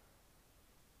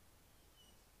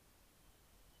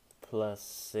 plus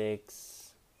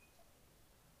 6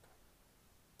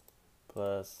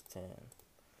 plus 10.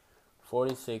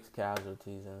 46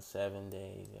 casualties in 7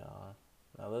 days, y'all.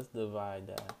 Now let's divide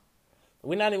that.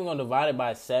 We're not even going to divide it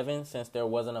by 7, since there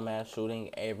wasn't a mass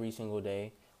shooting every single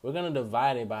day. We're going to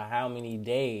divide it by how many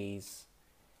days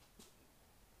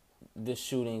the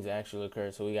shootings actually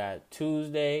occurred. So we got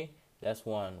Tuesday, that's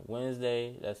 1.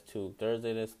 Wednesday, that's 2.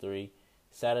 Thursday, that's 3.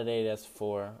 Saturday, that's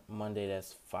 4. Monday,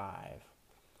 that's 5.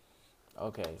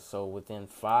 Okay, so within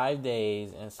 5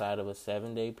 days inside of a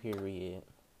 7-day period,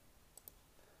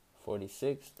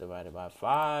 46 divided by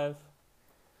 5.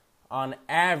 On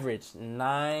average,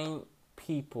 9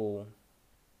 people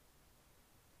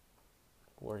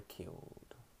were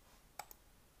killed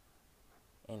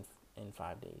in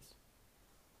 5 days.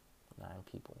 9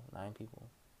 people. 9 people.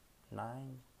 9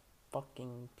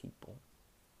 fucking people.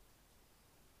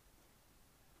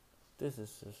 This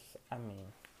is just,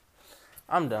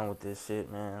 I'm done with this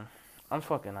shit, man. I'm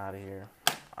fucking out of here.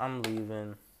 I'm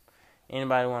leaving.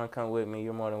 Anybody want to come with me,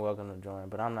 you're more than welcome to join,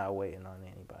 but I'm not waiting on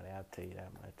anybody. I'll tell you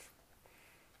that much.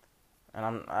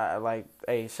 And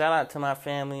hey, shout out to my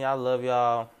family. I love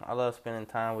y'all. I love spending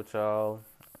time with y'all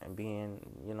and being,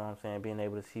 being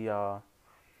able to see y'all.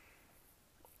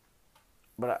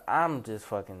 But I'm just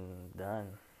fucking done.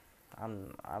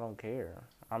 I don't care.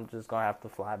 I'm just gonna have to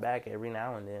fly back every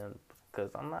now and then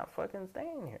because I'm not fucking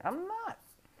staying here. I'm not.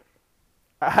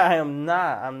 I am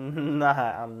not. I'm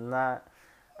not. I'm not.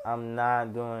 I'm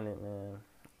not doing it, man.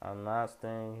 I'm not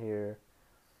staying here.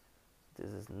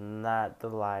 This is not the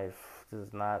life. This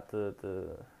is not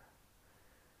the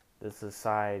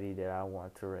society that I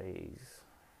want to raise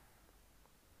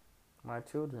my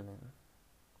children in.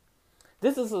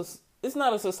 This is it's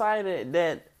not a society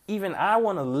that even I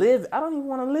want to live. I don't even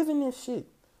want to live in this shit.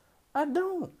 I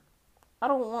don't. I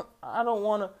don't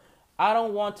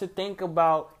want to think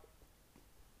about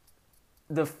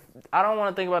I don't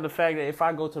want to think about the fact that if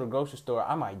I go to the grocery store,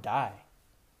 I might die.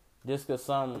 Just because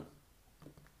some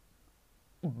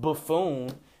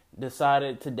buffoon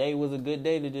decided today was a good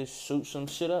day to just shoot some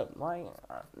shit up. Like,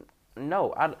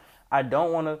 no, I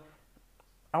don't want to.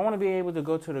 I want to be able to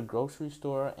go to the grocery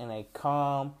store in a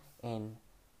calm and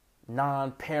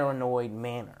non-paranoid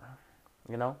manner.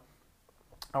 You know?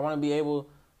 I want to be able.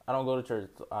 I don't go to church,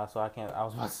 so I can't. I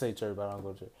was about to say church, but I don't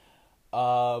go to church.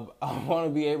 I want to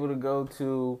be able to go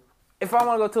to. If I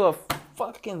want to go to a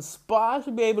fucking spa, I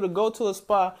should be able to go to a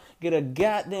spa, get a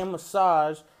goddamn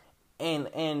massage,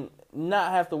 and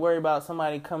not have to worry about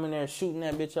somebody coming there shooting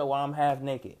that bitch up while I'm half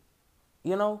naked.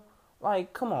 You know,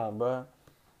 like, come on, bro.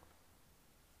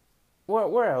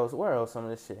 Where else some of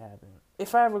this shit happen?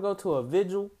 If I ever go to a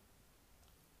vigil,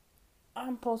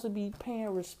 I'm supposed to be paying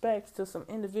respects to some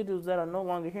individuals that are no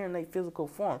longer here in their physical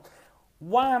form.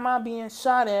 Why am I being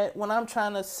shot at when I'm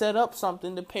trying to set up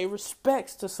something to pay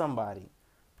respects to somebody?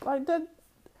 Like that.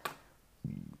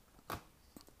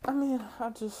 I mean, I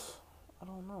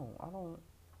don't know.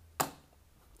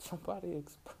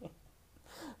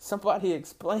 Somebody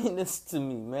explain this to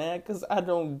me, man, because I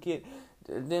don't get.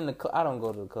 Then I don't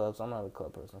go to the clubs. I'm not a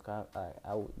club person.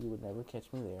 You would never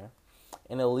catch me there.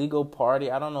 An illegal party,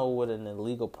 I don't know what an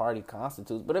illegal party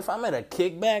constitutes, but if I'm at a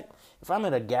kickback, if I'm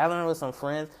at a gathering with some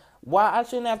friends, why I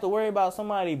shouldn't have to worry about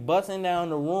somebody busting down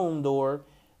the room door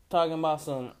talking about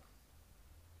some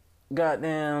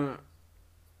goddamn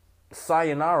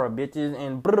sayonara bitches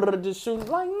and just shooting.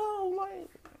 Like, no,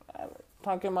 like,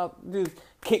 talking about, just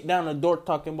kick down the door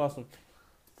talking about some,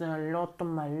 say hello to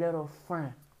my little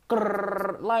friend.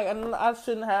 Like, I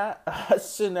shouldn't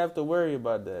have to worry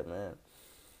about that, man.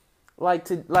 Like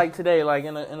today, like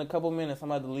in a couple minutes,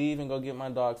 I'm about to leave and go get my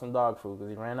dog some dog food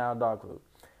because he ran out of dog food.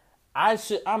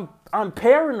 I'm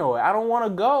paranoid. I don't want to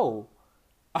go.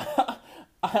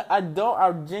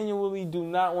 I genuinely do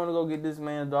not want to go get this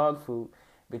man dog food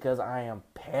because I am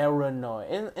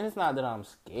paranoid. And it's not that I'm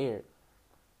scared.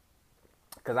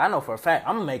 Because I know for a fact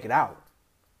I'm going to make it out.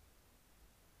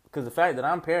 Because the fact that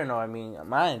I'm paranoid, I mean,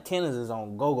 my antennas is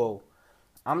on go-go.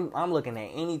 I'm looking at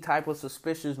any type of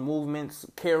suspicious movements,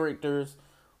 characters,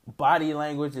 body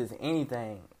languages,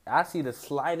 anything. I see the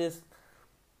slightest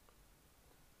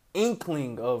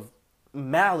inkling of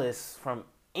malice from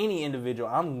any individual,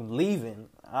 I'm leaving.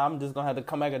 I'm just going to have to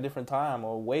come back a different time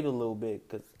or wait a little bit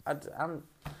because I'm,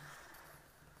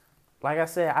 like I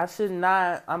said,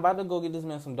 I'm about to go get this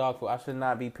man some dog food. I should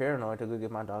not be paranoid to go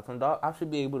get my dog some dog. I should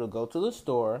be able to go to the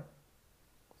store,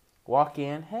 walk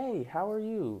in, hey, how are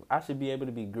you? I should be able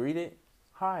to be greeted.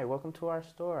 Hi, welcome to our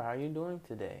store. How are you doing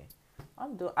today?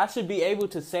 I should be able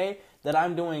to say that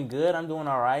I'm doing good, I'm doing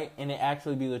all right, and it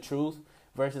actually be the truth.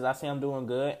 Versus I say I'm doing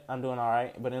good, I'm doing all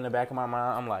right, but in the back of my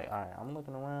mind, I'm like, all right, I'm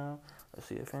looking around. Let's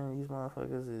see if any of these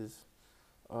motherfuckers is,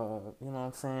 you know what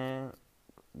I'm saying,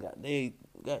 got they,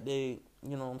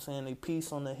 you know what I'm saying, they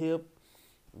piece on the hip,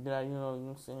 got, you know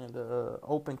what I'm saying, the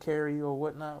open carry or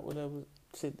whatnot, whatever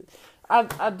shit.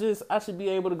 I should be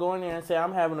able to go in there and say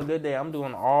I'm having a good day, I'm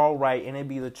doing all right, and it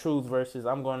be the truth. Versus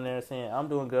I'm going there and saying I'm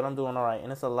doing good, I'm doing all right, and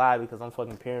it's a lie because I'm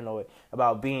fucking paranoid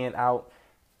about being out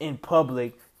in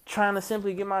public trying to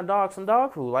simply get my dog some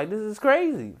dog food. Like, this is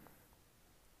crazy.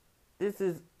 This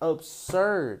is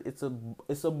absurd. It's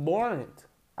abhorrent.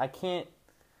 I'm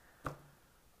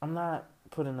not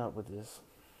putting up with this.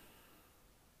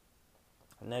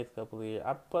 The next couple of years.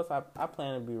 I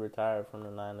plan to be retired from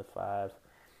the 9 to 5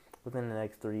 within the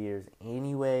next 3 years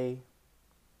anyway.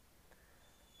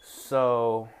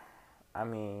 So, I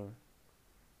mean,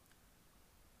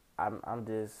 I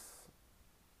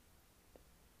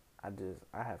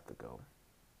have to go.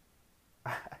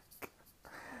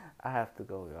 I have to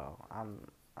go, y'all. I'm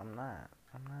not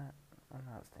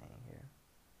staying here.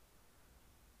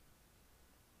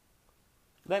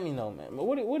 Let me know, man.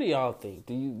 What do y'all think?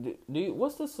 Do you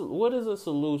what is a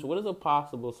solution? What is a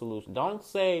possible solution? Don't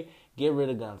say get rid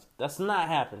of guns. That's not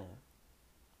happening.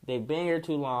 They've been here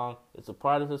too long. It's a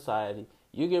part of society.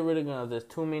 You get rid of guns. There's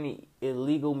too many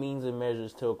illegal means and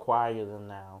measures to acquire them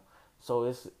now.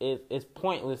 So it's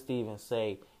pointless to even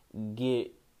say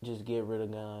just get rid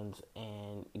of guns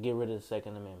and get rid of the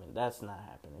Second Amendment. That's not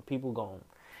happening. People going.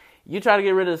 You try to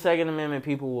get rid of the Second Amendment,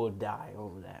 people will die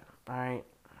over that. All right,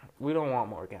 we don't want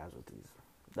more casualties.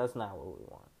 That's not what we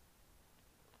want.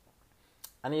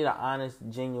 I need an honest,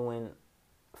 genuine.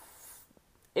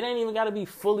 It ain't even got to be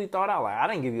fully thought out. Like, I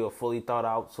didn't give you a fully thought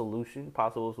out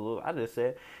possible solution. I just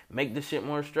said make this shit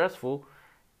more stressful,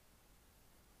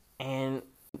 and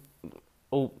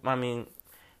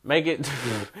make it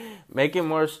make it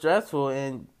more stressful,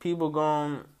 and people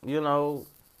going,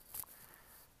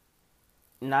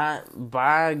 not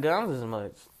buy guns as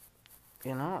much.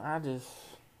 One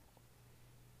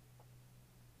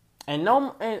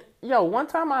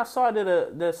time I saw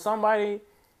that somebody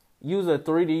use a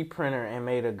 3D printer and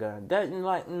made a gun.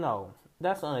 No,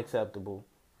 that's unacceptable.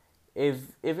 If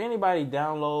anybody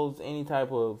downloads any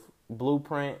type of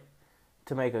blueprint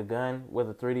to make a gun with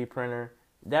a 3D printer,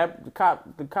 the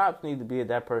cops need to be at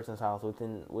that person's house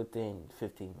within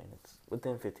 15 minutes,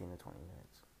 within 15 to 20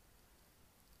 minutes.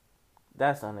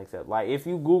 That's unacceptable. Like, if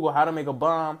you Google how to make a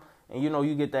bomb, and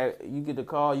you get the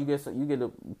call, you get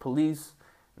the police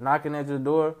knocking at your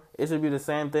door, it should be the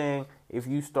same thing if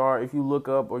you look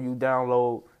up or you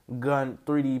download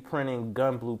 3D printing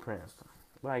gun blueprints.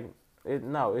 It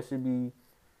should be,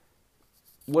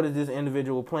 what is this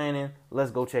individual planning?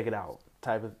 Let's go check it out.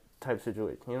 Type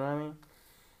situation. You know what I mean?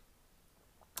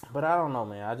 But I don't know,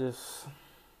 man.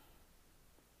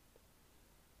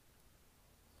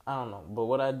 I don't know. But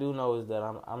what I do know is that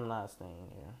I'm not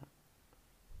staying here.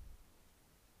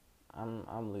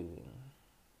 I'm leaving.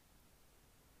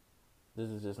 This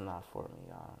is just not for me,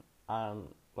 y'all.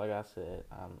 Like I said,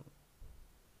 I'm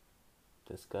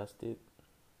disgusted,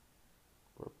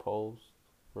 repulsed,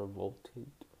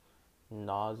 revolted,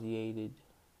 nauseated,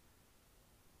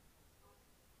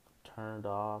 turned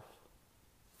off,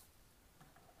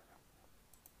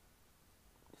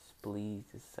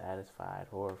 displeased, dissatisfied,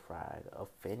 horrified,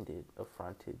 offended,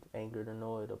 affronted, angered,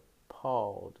 annoyed,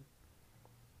 appalled,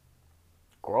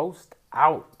 grossed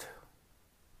out,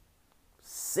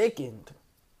 sickened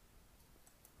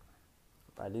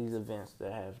by these events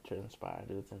that have transpired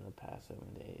within the past 7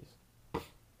 days.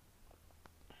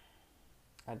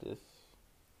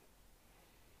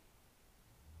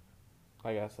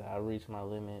 Like I said, I reached my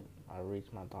limit. I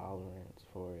reached my tolerance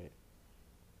for it.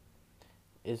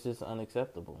 It's just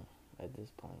unacceptable at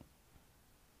this point.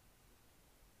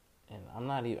 And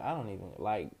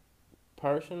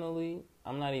personally,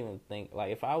 I'm not even thinking,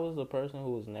 if I was a person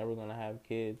who was never going to have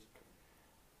kids,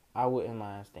 I wouldn't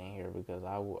mind staying here, because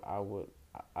I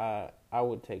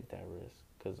would take that risk,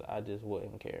 because I just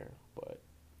wouldn't care. But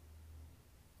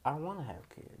I want to have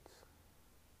kids.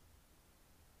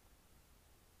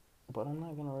 But I'm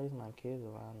not going to raise my kids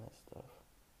around this stuff.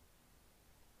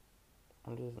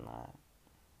 I'm just not.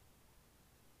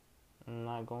 I'm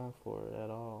not going for it at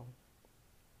all.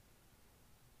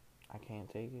 I can't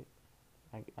take it.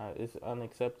 It's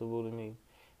unacceptable to me.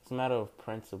 It's a matter of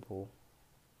principle.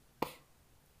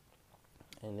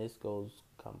 And this goes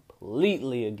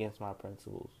completely against my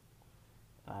principles.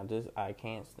 I'm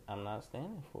not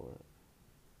standing for it.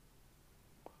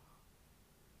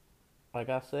 Like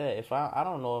I said, I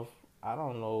don't know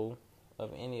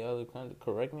of any other country,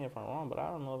 correct me if I'm wrong, but I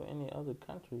don't know of any other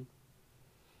country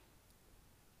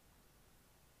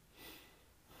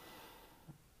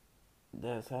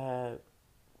that's had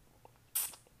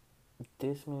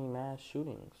this many mass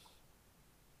shootings.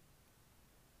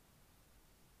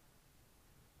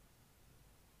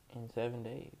 In 7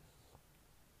 days.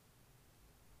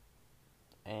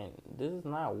 And this is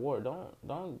not war.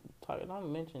 Don't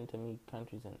mention to me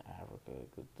countries in Africa,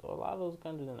 because a lot of those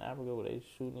countries in Africa where they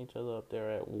shooting each other up,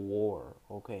 they're at war.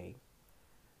 Okay,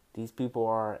 these people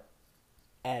are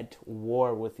at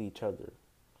war with each other.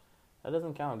 That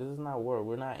doesn't count. This is not war.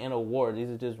 We're not in a war.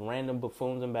 These are just random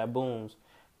buffoons and baboons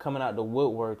coming out the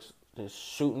woodworks, just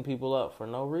shooting people up for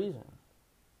no reason.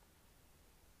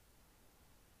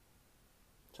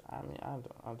 I'm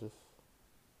done. I'm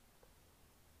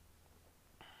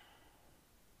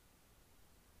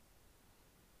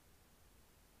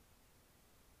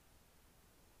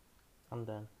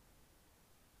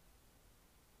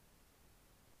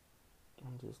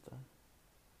just done.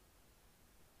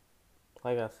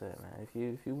 Like I said, man, if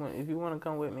you want to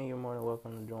come with me, you're more than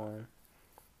welcome to join.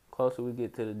 Closer we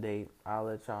get to the date, I'll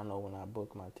let y'all know when I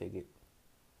book my ticket.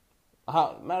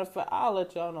 Matter of fact, I'll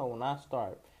let y'all know when I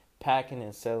start packing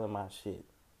and selling my shit.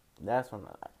 That's when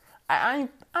I'm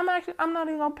not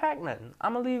even gonna pack nothing.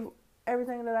 I'm gonna leave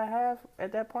everything that I have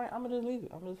at that point, I'm gonna just leave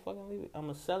it. I'm just fucking leave it. I'm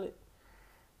gonna sell it.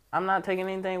 I'm not taking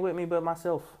anything with me but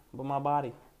myself, but my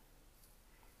body.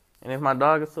 And if my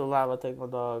dog is still alive, I'll take my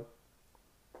dog.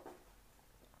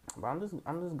 But I'm just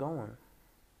going.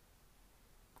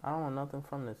 I don't want nothing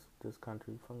from this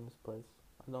country, from this place.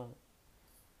 I don't.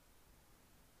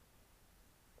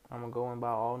 I'm gonna go and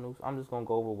buy all new. I'm just gonna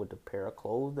go over with the pair of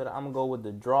clothes I'm gonna go with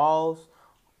the drawers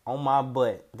on my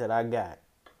butt that I got,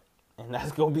 and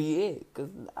that's gonna be it. Cause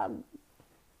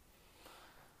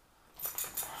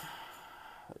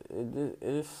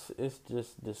it's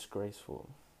just disgraceful,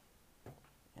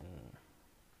 and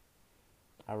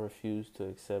I refuse to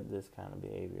accept this kind of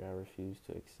behavior. I refuse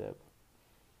to accept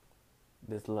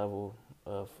this level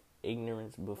of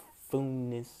ignorance,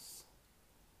 buffoonness.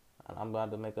 I'm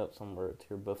about to make up some words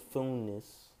here.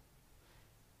 Buffoonness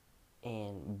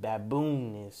and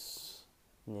baboonness.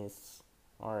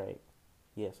 Alright.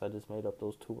 Yes, I just made up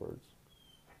those two words.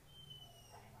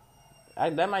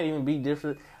 That might even be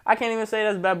I can't even say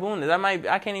that's baboon.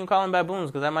 I can't even call them baboons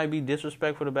because that might be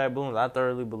disrespectful to baboons. I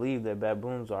thoroughly believe that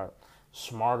baboons are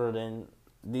smarter than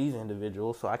these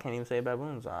individuals, so I can't even say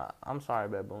baboons. I'm sorry,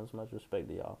 baboons. Much respect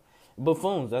to y'all.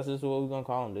 Buffoons. That's just what we're gonna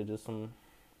call them. They're just some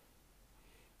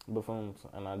buffoons,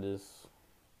 and like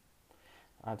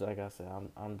I said,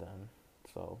 I'm done.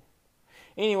 So,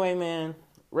 anyway, man,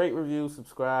 rate, review,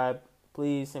 subscribe.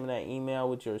 Please send me that email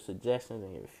with your suggestions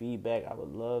and your feedback. I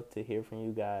would love to hear from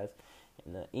you guys.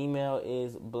 And the email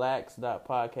is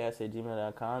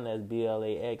blacks.podcast@gmail.com. That's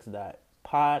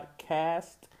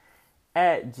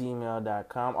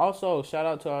blx.podcast@gmail.com. Also, shout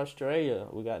out to Australia.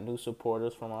 We got new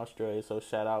supporters from Australia, so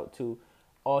shout out to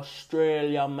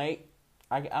Australia, mate.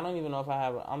 I don't even know if I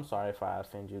have. I'm sorry if I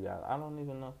offend you guys. I don't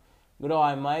even know. But though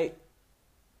I might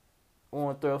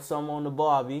want to throw some on the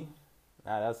Barbie.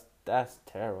 Nah, that's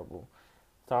terrible.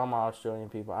 Talking about Australian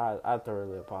people, I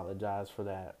thoroughly apologize for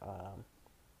that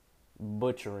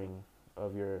butchering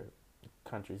of your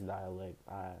country's dialect.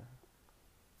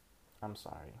 I'm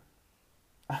sorry.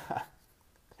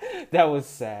 That was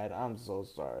sad. I'm so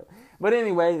sorry. But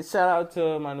anyway, shout out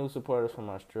to my new supporters from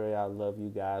Australia. I love you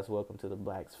guys. Welcome to the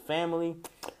Blacks family.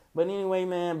 But anyway,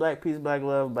 man, black peace, black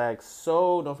love, black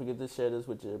soul. Don't forget to share this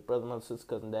with your brother, mother, sister,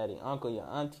 cousin, daddy, uncle, your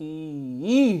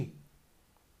auntie.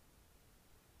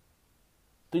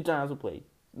 3 times replaced.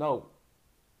 No.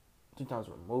 2 times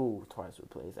removed, twice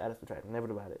replaced. Add, subtract,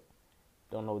 never about it.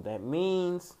 Don't know what that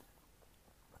means.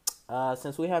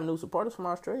 Since we have new supporters from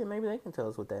Australia, maybe they can tell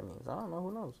us what that means. I don't know.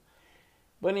 Who knows?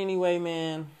 But anyway,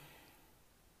 man,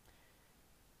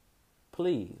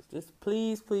 please, just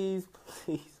please be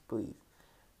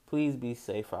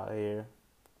safe out here.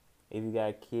 If you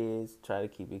got kids, try to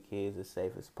keep your kids as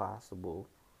safe as possible.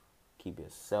 Keep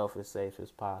yourself as safe as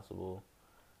possible.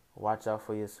 Watch out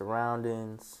for your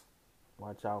surroundings.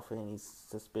 Watch out for any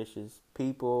suspicious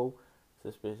people,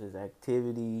 suspicious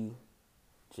activity.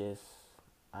 Just,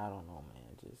 I don't know, man.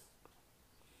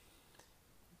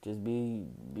 Just be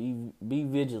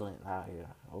vigilant out here,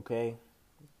 okay?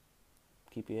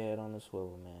 Keep your head on the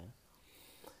swivel, man.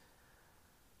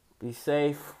 Be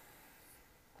safe.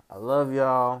 I love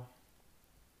y'all.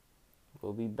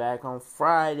 We'll be back on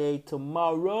Friday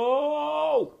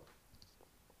tomorrow.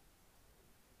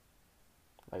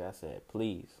 Like I said,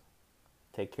 please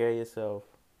take care of yourself.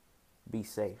 Be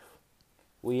safe.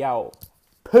 We out.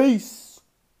 Peace.